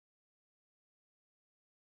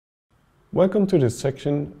Welcome to this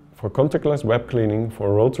section for contactless web cleaning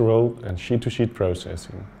for roll-to-roll and sheet-to-sheet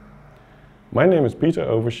processing. My name is Peter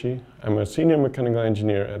Overschie. I'm a senior mechanical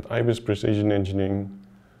engineer at IBIS Precision Engineering,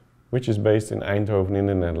 which is based in Eindhoven in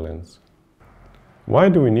the Netherlands. Why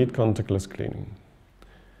do we need contactless cleaning?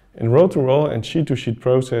 In roll-to-roll and sheet-to-sheet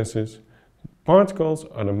processes, particles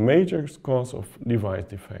are the major cause of device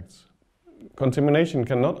defects. Contamination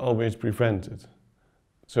cannot always be prevented,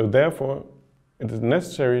 so therefore it is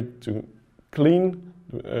necessary to clean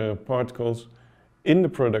particles in the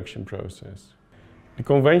production process. The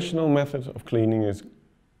conventional method of cleaning is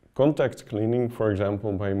contact cleaning, for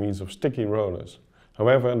example, by means of sticky rollers.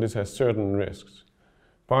 However, this has certain risks.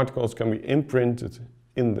 Particles can be imprinted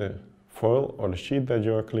in the foil or the sheet that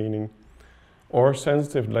you are cleaning, or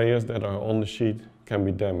sensitive layers that are on the sheet can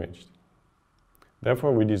be damaged.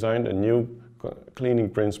 Therefore, we designed a new cleaning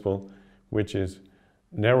principle, which is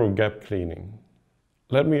narrow gap cleaning.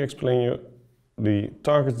 Let me explain you the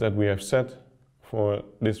targets that we have set for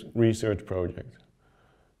this research project.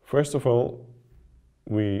 First of all,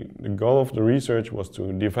 the goal of the research was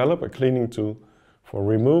to develop a cleaning tool for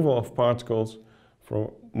removal of particles from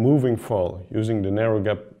moving foil using the narrow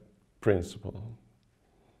gap principle.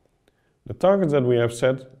 The targets that we have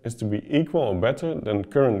set is to be equal or better than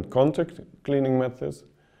current contact cleaning methods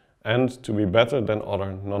and to be better than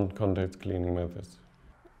other non-contact cleaning methods.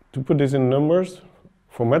 To put this in numbers,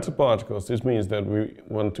 for metal particles, this means that we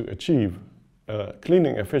want to achieve a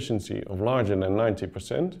cleaning efficiency of larger than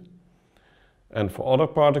 90%. And for other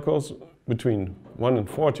particles, between 1 and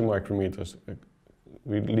 40 micrometers,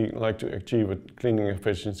 we like to achieve a cleaning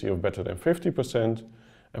efficiency of better than 50%.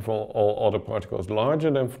 And for all other particles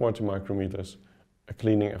larger than 40 micrometers, a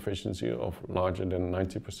cleaning efficiency of larger than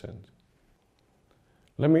 90%.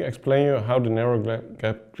 Let me explain you how the narrow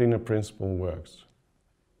gap cleaner principle works.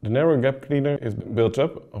 The narrow gap cleaner is built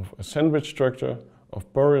up of a sandwich structure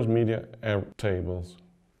of porous media air tables.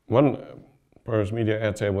 One porous media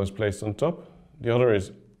air table is placed on top, the other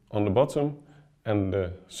is on the bottom, and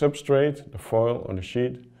the substrate, the foil or the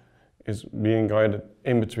sheet, is being guided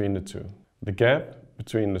in between the two. The gap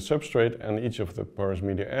between the substrate and each of the porous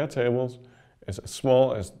media air tables is as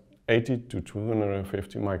small as 80 to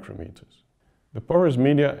 250 micrometers. The porous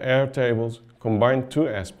media air tables combine two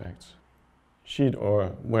aspects: sheet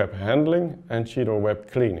or web handling and sheet or web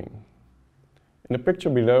cleaning. In the picture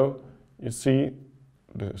below, you see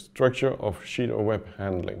the structure of sheet or web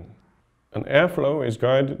handling. An airflow is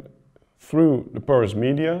guided through the porous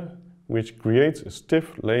media, which creates a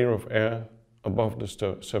stiff layer of air above the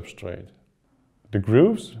substrate. The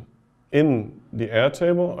grooves in the air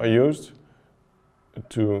table are used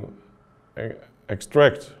to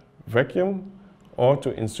extract vacuum or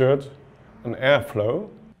to insert an airflow.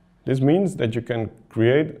 This means that you can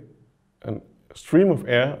create a stream of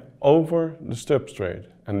air over the substrate,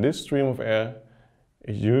 and this stream of air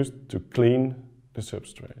is used to clean the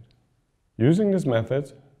substrate. Using this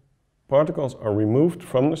method, particles are removed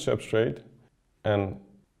from the substrate and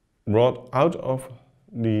brought out of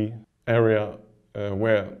the area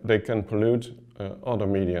where they can pollute other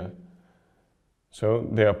media. So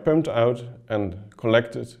they are pumped out and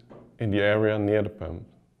collected in the area near the pump.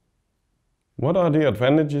 What are the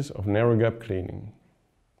advantages of narrow gap cleaning?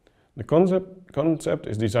 The concept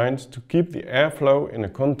is designed to keep the airflow in a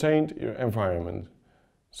contained environment.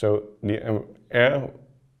 So the air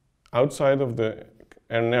outside of the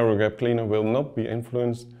narrow gap cleaner will not be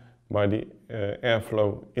influenced by the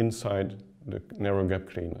airflow inside the narrow gap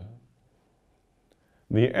cleaner.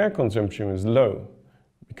 The air consumption is low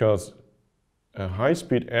because a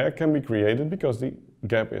high-speed air can be created because the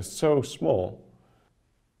gap is so small.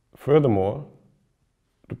 Furthermore,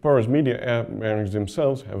 the porous media air bearings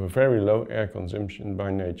themselves have a very low air consumption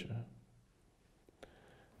by nature.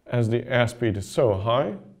 As the airspeed is so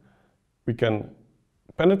high, we can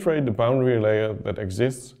penetrate the boundary layer that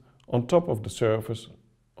exists on top of the surface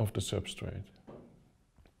of the substrate.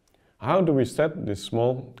 How do we set this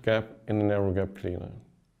small gap in the narrow gap cleaner?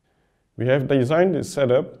 We have designed this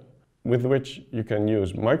setup with which you can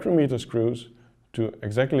use micrometer screws to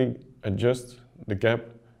exactly adjust the gap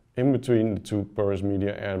in between the two porous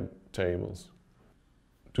media air tables.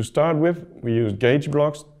 To start with, we use gauge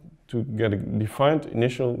blocks to get a defined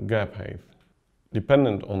initial gap height.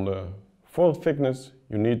 Dependent on the foil thickness,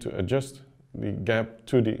 you need to adjust the gap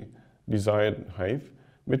to the desired height,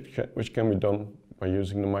 which can be done by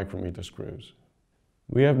using the micrometer screws.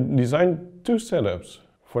 We have designed two setups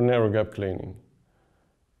for narrow gap cleaning.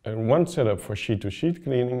 One setup for sheet-to-sheet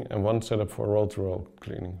cleaning and one setup for roll-to-roll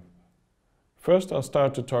cleaning. First, I'll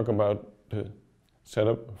start to talk about the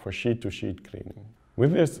setup for sheet-to-sheet cleaning.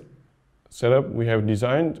 With this setup, we have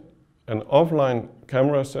designed an offline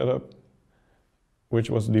camera setup which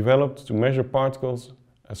was developed to measure particles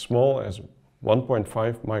as small as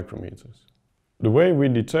 1.5 micrometers. The way we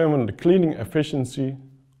determine the cleaning efficiency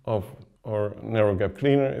of our narrow gap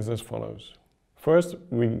cleaner is as follows. First,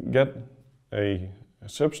 we get a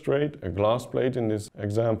substrate, a glass plate in this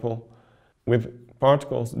example, with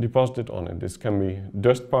particles deposited on it. This can be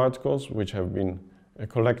dust particles which have been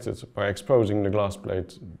collected by exposing the glass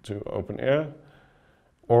plate to open air,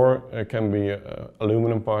 or it can be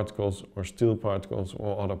aluminum particles or steel particles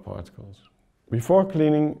or other particles. Before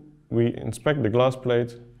cleaning, we inspect the glass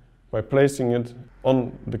plate by placing it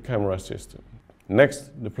on the camera system.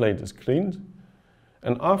 Next, the plate is cleaned,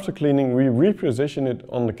 and after cleaning we reposition it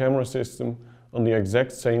on the camera system on the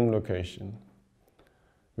exact same location.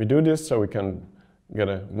 We do this so we can get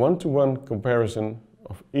a one-to-one comparison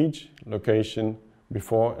of each location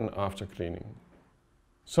before and after cleaning.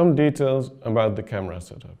 Some details about the camera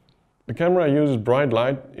setup. The camera uses bright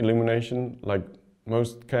light illumination like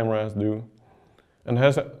most cameras do and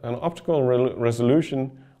has an optical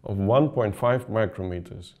resolution of 1.5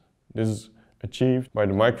 micrometers. This is achieved by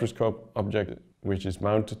the microscope object which is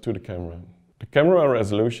mounted to the camera. The camera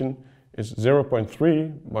resolution is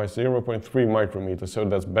 0.3 by 0.3 micrometers, so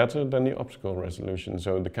that's better than the optical resolution,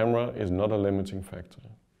 so the camera is not a limiting factor.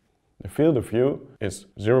 The field of view is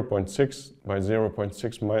 0.6 by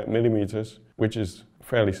 0.6 millimeters, which is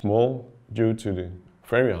fairly small due to the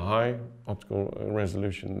very high optical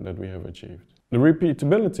resolution that we have achieved. The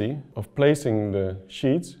repeatability of placing the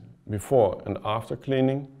sheets before and after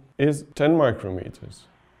cleaning is 10 micrometers,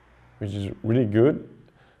 which is really good.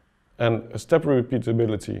 And a step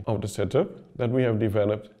repeatability of the setup that we have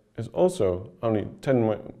developed is also only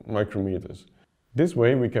 10 micrometers. This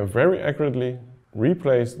way we can very accurately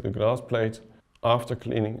replace the glass plate after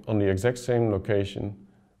cleaning on the exact same location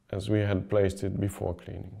as we had placed it before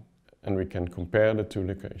cleaning. And we can compare the two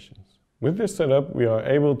locations. With this setup we are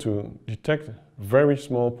able to detect very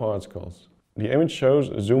small particles. The image shows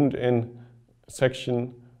a zoomed in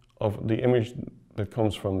section of the image that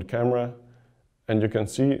comes from the camera, and you can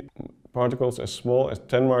see particles as small as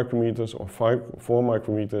 10 micrometers or 4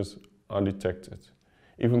 micrometers are detected.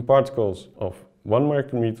 Even particles of 1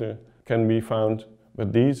 micrometer can be found,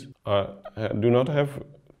 but these do not have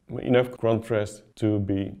enough contrast to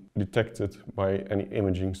be detected by any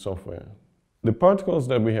imaging software. The particles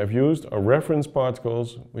that we have used are reference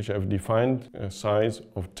particles which have defined a size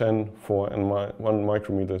of 10, 4 and 1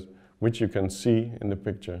 micrometers, which you can see in the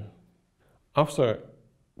picture. After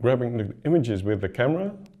grabbing the images with the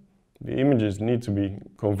camera, the images need to be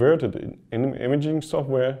converted in imaging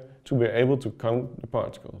software to be able to count the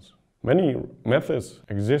particles. Many methods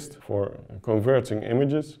exist for converting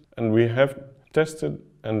images, and we have tested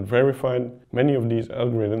and verified many of these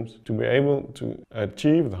algorithms to be able to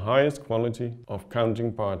achieve the highest quality of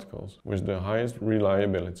counting particles with the highest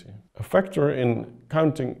reliability. A factor in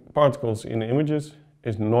counting particles in images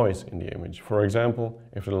is noise in the image. For example,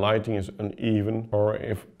 if the lighting is uneven or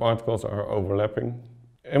if particles are overlapping.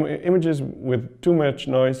 Images with too much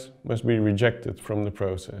noise must be rejected from the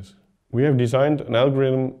process. We have designed an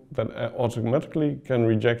algorithm that automatically can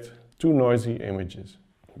reject too noisy images.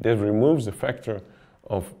 This removes the factor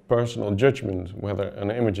of personal judgment whether an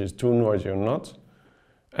image is too noisy or not,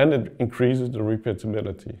 and it increases the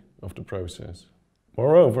repeatability of the process.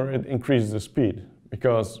 Moreover, it increases the speed,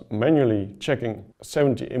 because manually checking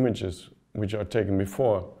 70 images which are taken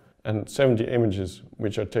before and 70 images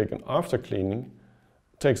which are taken after cleaning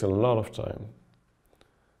takes a lot of time.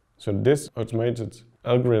 So this automated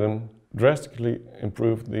algorithm drastically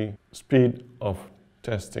improved the speed of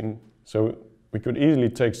testing. So we could easily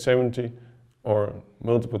take 70 or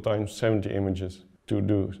multiple times 70 images to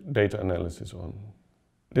do data analysis on.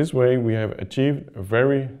 This way we have achieved a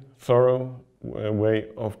very thorough way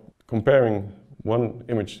of comparing one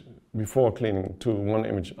image before cleaning to one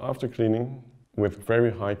image after cleaning with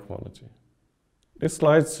very high quality. This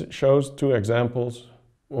slide shows two examples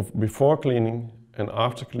of before cleaning and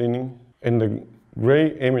after cleaning. In the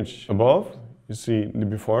gray image above, you see the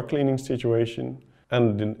before cleaning situation,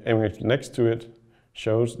 and the image next to it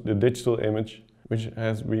shows the digital image which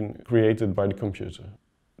has been created by the computer.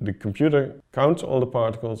 The computer counts all the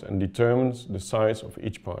particles and determines the size of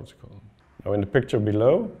each particle. Now in the picture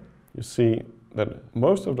below, you see that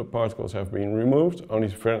most of the particles have been removed, only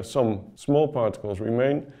some small particles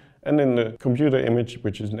remain, and in the computer image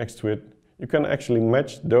which is next to it, you can actually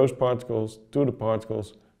match those particles to the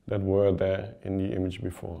particles that were there in the image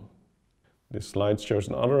before. This slide shows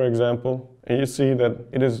another example, and you see that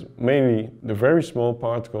it is mainly the very small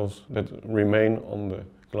particles that remain on the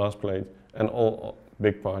glass plate, and all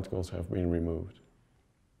big particles have been removed.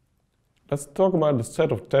 Let's talk about the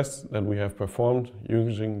set of tests that we have performed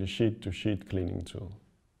using the sheet-to-sheet cleaning tool.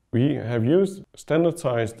 We have used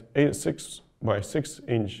standard-sized 6 by 6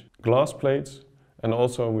 inch glass plates, and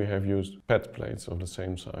also we have used PET plates of the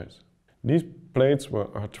same size. These plates were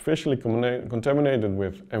artificially contaminated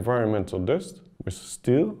with environmental dust, with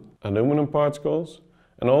steel, aluminum particles,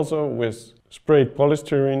 and also with sprayed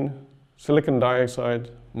polystyrene, silicon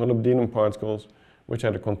dioxide, molybdenum particles, which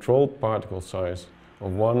had a controlled particle size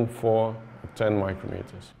of 1, 4, or 10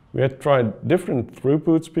 micrometers. We had tried different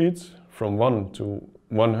throughput speeds from 1 to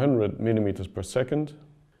 100 millimeters per second,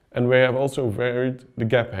 and we have also varied the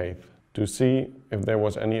gap height to see if there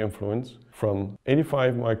was any influence from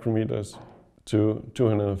 85 micrometers to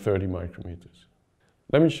 230 micrometers.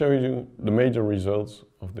 Let me show you the major results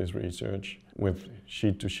of this research with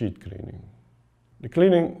sheet-to-sheet cleaning. The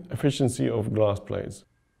cleaning efficiency of glass plates.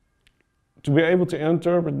 To be able to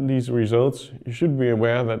interpret these results, you should be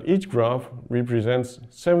aware that each graph represents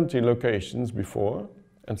 70 locations before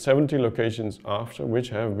and 70 locations after, which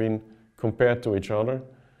have been compared to each other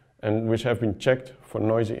and which have been checked for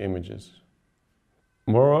noisy images.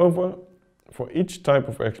 Moreover, for each type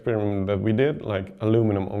of experiment that we did, like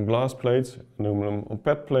aluminum on glass plates, aluminum on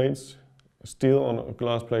PET plates, steel on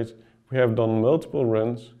glass plates, we have done multiple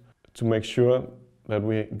runs to make sure that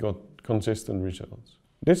we got consistent results.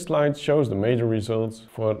 This slide shows the major results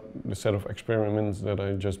for the set of experiments that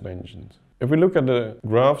I just mentioned. If we look at the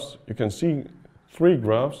graphs, you can see 3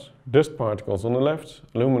 graphs: dust particles on the left,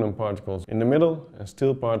 aluminum particles in the middle, and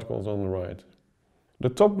steel particles on the right. The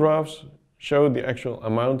top graphs show the actual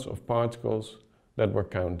amounts of particles that were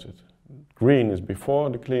counted. Green is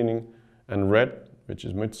before the cleaning, and red, which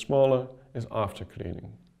is much smaller, is after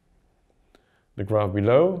cleaning. The graph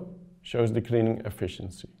below shows the cleaning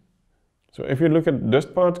efficiency. So if you look at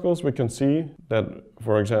dust particles, we can see that,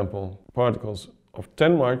 for example, particles of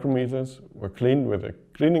 10 micrometers were cleaned with a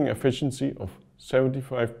cleaning efficiency of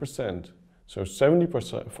 75%. So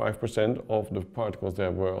 75% of the particles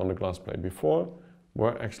that were on the glass plate before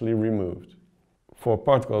were actually removed. For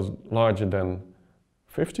particles larger than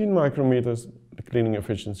 15 micrometers, the cleaning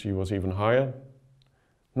efficiency was even higher,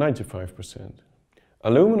 95%.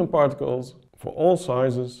 Aluminum particles for all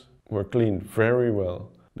sizes were cleaned very well.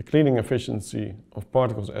 The cleaning efficiency of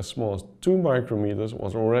particles as small as 2 micrometers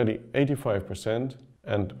was already 85%,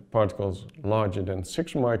 and particles larger than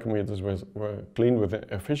 6 micrometers were cleaned with an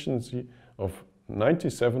efficiency of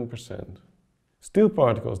 97%. Steel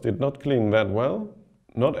particles did not clean that well,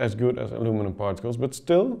 not as good as aluminum particles, but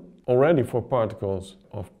still, already for particles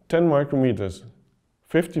of 10 micrometers,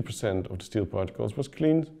 50% of the steel particles was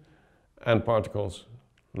cleaned, and particles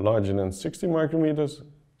larger than 60 micrometers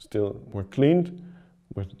still were cleaned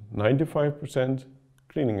with 95%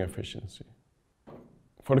 cleaning efficiency.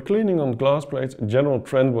 For the cleaning on glass plates, a general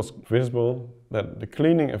trend was visible that the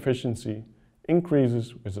cleaning efficiency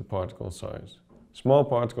increases with the particle size. Small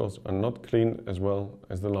particles are not cleaned as well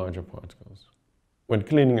as the larger particles. When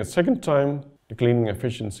cleaning a second time, the cleaning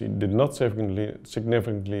efficiency did not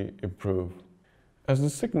significantly improve. As the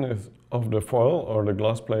thickness of the foil or the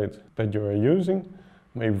glass plate that you are using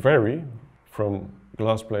may vary from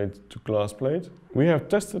glass plate to glass plate, we have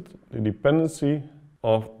tested the dependency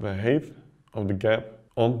of the height of the gap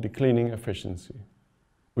on the cleaning efficiency.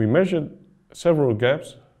 We measured several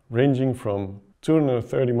gaps ranging from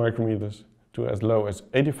 230 micrometers to as low as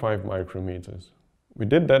 85 micrometers. We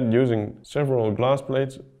did that using several glass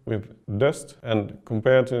plates with dust and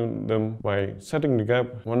compared them by setting the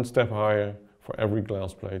gap 1 step higher for every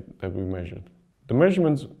glass plate that we measured. The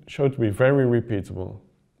measurements showed to be very repeatable.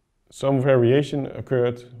 Some variation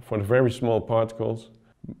occurred for the very small particles,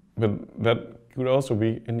 but that could also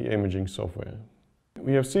be in the imaging software.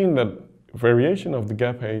 We have seen that variation of the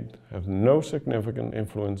gap height has no significant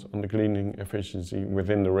influence on the cleaning efficiency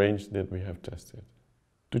within the range that we have tested.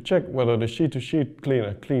 To check whether the sheet-to-sheet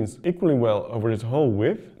cleaner cleans equally well over its whole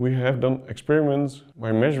width, we have done experiments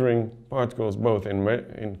by measuring particles both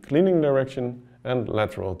in cleaning direction and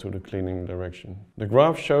lateral to the cleaning direction. The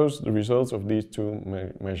graph shows the results of these two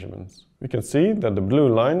measurements. We can see that the blue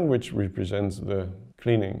line, which represents the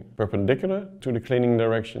cleaning perpendicular to the cleaning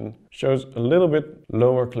direction, shows a little bit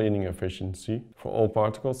lower cleaning efficiency for all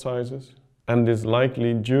particle sizes, and is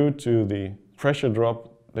likely due to the pressure drop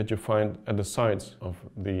that you find at the sides of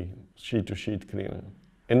the sheet-to-sheet cleaner.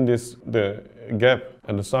 In this, the gap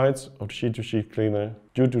at the sides of the sheet-to-sheet cleaner,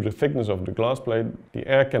 due to the thickness of the glass plate, the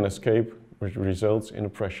air can escape, which results in a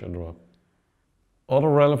pressure drop. Other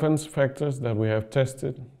relevance factors that we have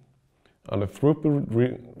tested are the throughput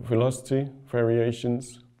velocity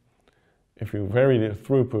variations. If you vary the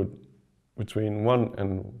throughput between 1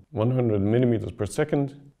 and 100 millimeters per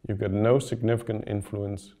second, you get no significant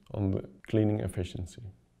influence on the cleaning efficiency.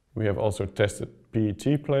 We have also tested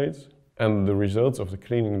PET plates, and the results of the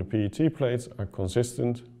cleaning the PET plates are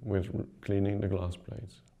consistent with cleaning the glass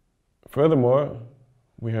plates. Furthermore,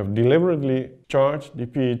 we have deliberately charged the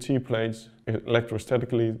PET plates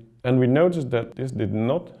electrostatically, and we noticed that this did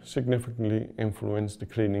not significantly influence the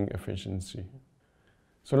cleaning efficiency.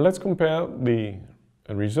 So let's compare the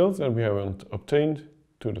results that we have obtained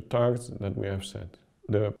to the targets that we have set.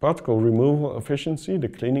 The particle removal efficiency, the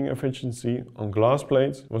cleaning efficiency on glass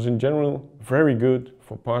plates was in general very good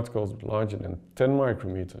for particles larger than 10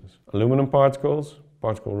 micrometers. Aluminum particles,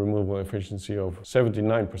 particle removal efficiency of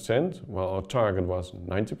 79%, while our target was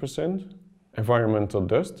 90%. Environmental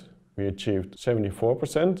dust, we achieved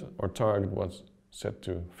 74%, our target was set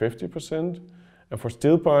to 50%. And for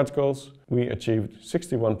steel particles, we achieved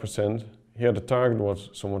 61%. Here the target was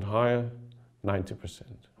somewhat higher, 90%.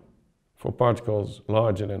 For particles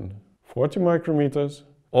larger than 40 micrometers,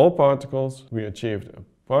 all particles, we achieved a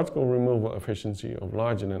particle removal efficiency of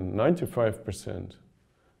larger than 95%.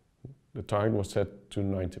 The target was set to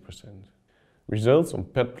 90%. Results on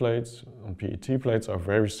PET plates, on PET plates are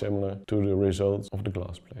very similar to the results of the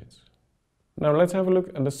glass plates. Now let's have a look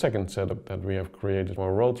at the second setup that we have created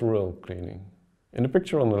for roll-to-roll cleaning. In the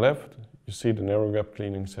picture on the left, you see the narrow gap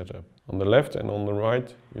cleaning setup. On the left and on the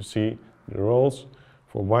right, you see the rolls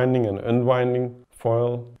for winding and unwinding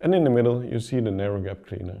foil, and in the middle you see the narrow gap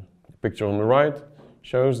cleaner. The picture on the right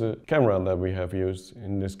shows the camera that we have used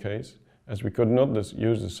in this case, as we could not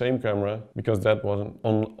use the same camera because that was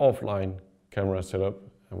an offline camera setup,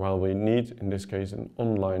 while we need in this case an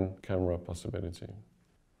online camera possibility.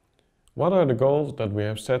 What are the goals that we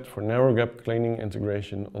have set for narrow gap cleaning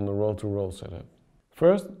integration on the roll-to-roll setup?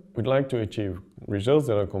 First, we'd like to achieve results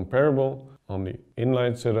that are comparable on the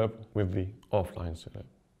inline setup with the offline setup.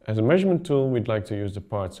 As a measurement tool, we'd like to use the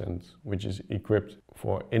part sense, which is equipped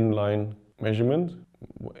for inline measurement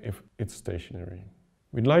if it's stationary.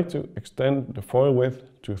 We'd like to extend the foil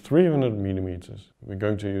width to 300 millimeters. We're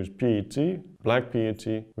going to use PET, black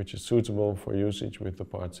PET, which is suitable for usage with the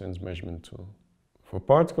part sense measurement tool. For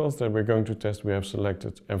particles that we're going to test, we have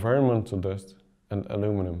selected environmental dust and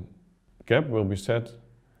aluminum. Gap will be set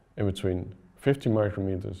in between 50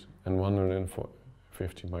 micrometers and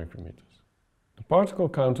 150 micrometers. The particle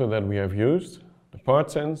counter that we have used, the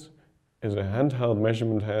part sense, is a handheld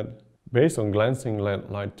measurement head based on glancing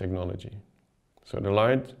light technology. So the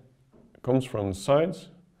light comes from the sides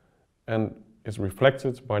and is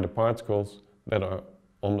reflected by the particles that are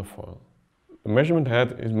on the foil. The measurement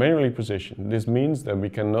head is manually positioned. This means that we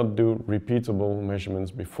cannot do repeatable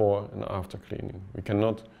measurements before and after cleaning. We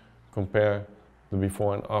cannot compare the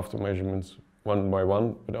before and after measurements one by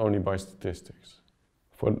one, but only by statistics.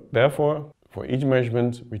 Therefore, for each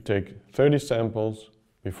measurement, we take 30 samples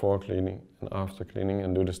before cleaning and after cleaning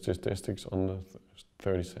and do the statistics on the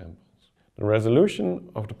 30 samples. The resolution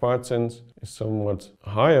of the part sense is somewhat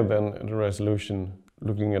higher than the resolution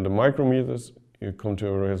looking at the micrometers. You come to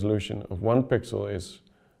a resolution of 1 pixel is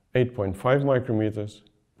 8.5 micrometers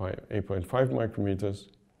by 8.5 micrometers.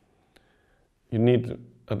 You need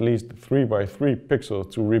at least 3 by 3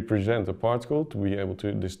 pixels to represent a particle to be able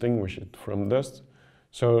to distinguish it from dust.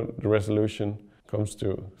 So the resolution comes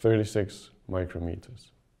to 36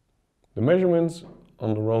 micrometers. The measurements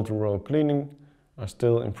on the roll-to-roll cleaning are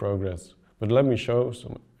still in progress, but let me show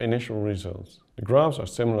some initial results. The graphs are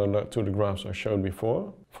similar to the graphs I showed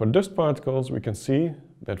before. For dust particles, we can see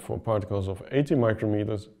that for particles of 80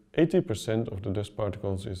 micrometers, 80% of the dust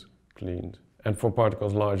particles is cleaned. And for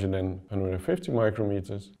particles larger than 150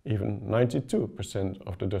 micrometers, even 92%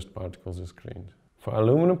 of the dust particles is cleaned. For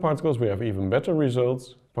aluminum particles, we have even better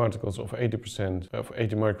results. Particles of 80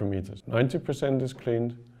 micrometers, 90% is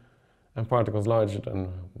cleaned. And particles larger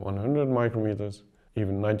than 100 micrometers,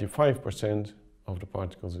 even 95% of the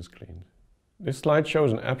particles is cleaned. This slide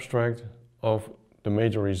shows an abstract of the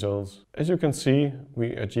major results. As you can see,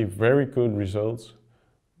 we achieve very good results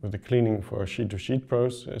with the cleaning for a sheet-to-sheet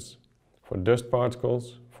process, for dust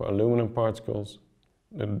particles, for aluminum particles.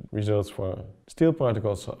 The results for steel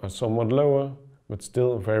particles are somewhat lower, but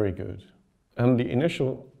still very good. And the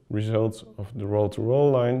initial results of the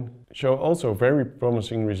roll-to-roll line show also very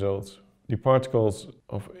promising results. The particles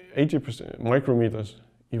of 80 micrometers,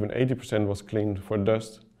 even 80% was cleaned for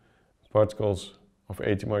dust. Particles of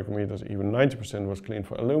 80 micrometers, even 90% was cleaned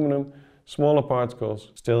for aluminum. Smaller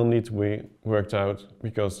particles still need to be worked out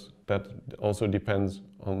because that also depends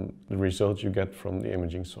on the results you get from the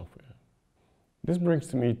imaging software. This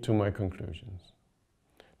brings me to my conclusions.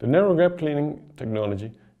 The narrow gap cleaning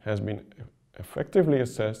technology has been effectively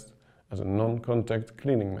assessed as a non-contact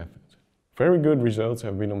cleaning method. Very good results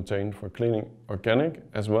have been obtained for cleaning organic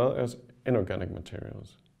as well as inorganic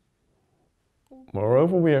materials.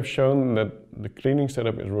 Moreover, we have shown that the cleaning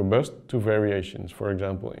setup is robust to variations, for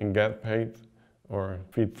example in gap height or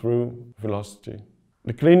feed-through velocity.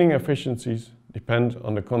 The cleaning efficiencies depend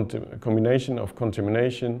on the combination of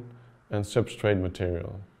contamination and substrate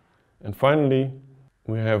material. And finally,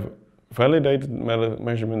 we have validated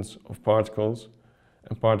measurements of particles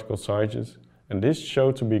and particle sizes, and this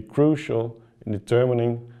showed to be crucial in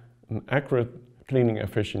determining an accurate cleaning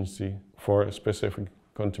efficiency for a specific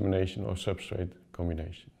contamination or substrate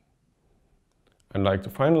combination. I'd like to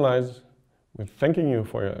finalize with thanking you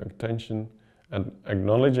for your attention and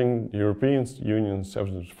acknowledging the European Union's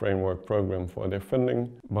Substance Framework Programme for their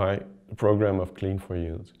funding by the Programme of Clean for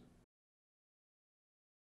Yield.